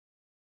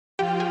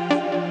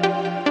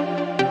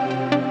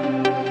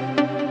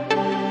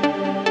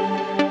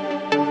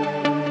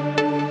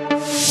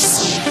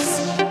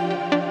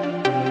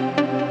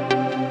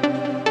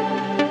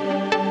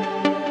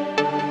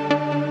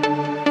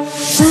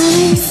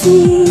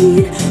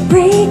scene,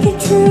 break it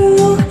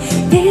through.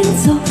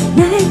 Dance all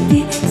night,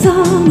 the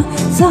summer,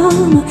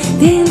 summer,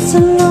 dance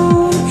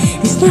along.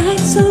 This night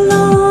so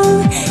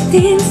long,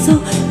 dance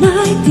all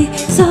night, the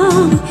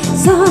summer,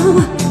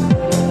 summer.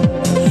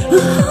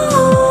 Oh,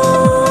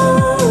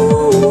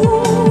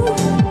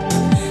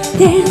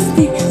 dance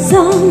the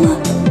summer.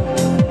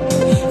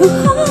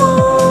 Oh,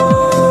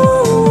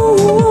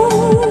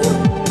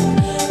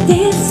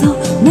 dance all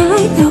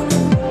night, oh.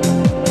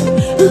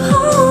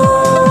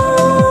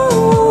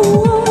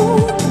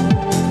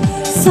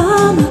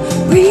 Summer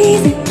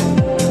breathing.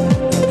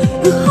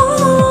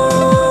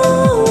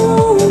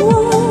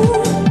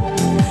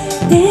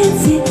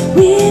 Dancing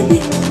with me.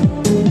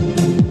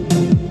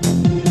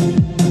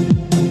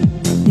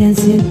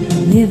 Dancing,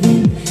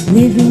 living,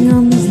 living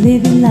on this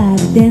living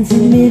life.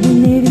 Dancing,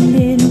 living, living,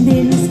 living,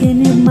 living,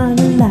 skinny mind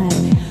alive.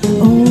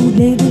 Oh,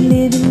 living,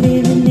 living,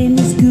 living in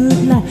this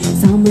good life.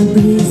 Summer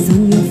breeze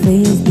on your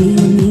face,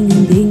 beaming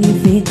and being your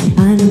face.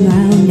 I'm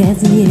around,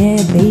 dancing,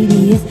 yeah, baby,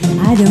 yes,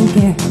 I don't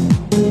care.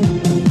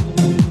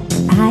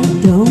 I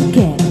don't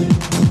care.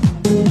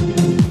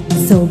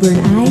 Sober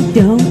and I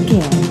don't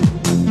care.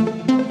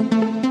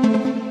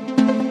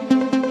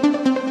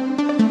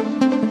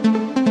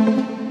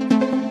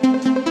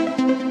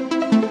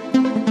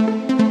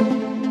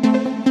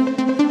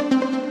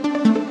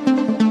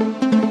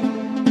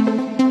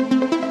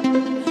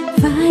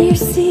 Fire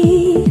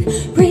scene,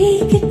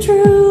 break it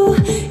through.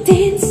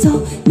 Dance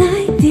all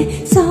night, the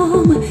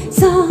summer,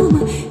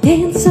 summer,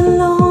 dance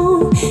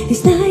along.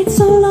 This night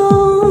so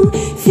long,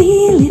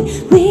 feel it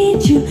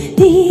with you,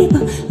 deep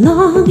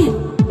longing.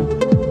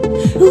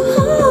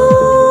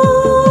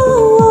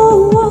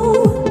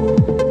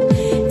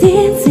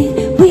 Dancing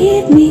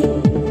with me.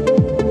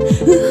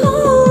 No,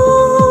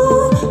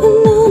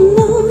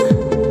 no,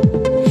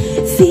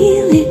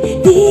 feel it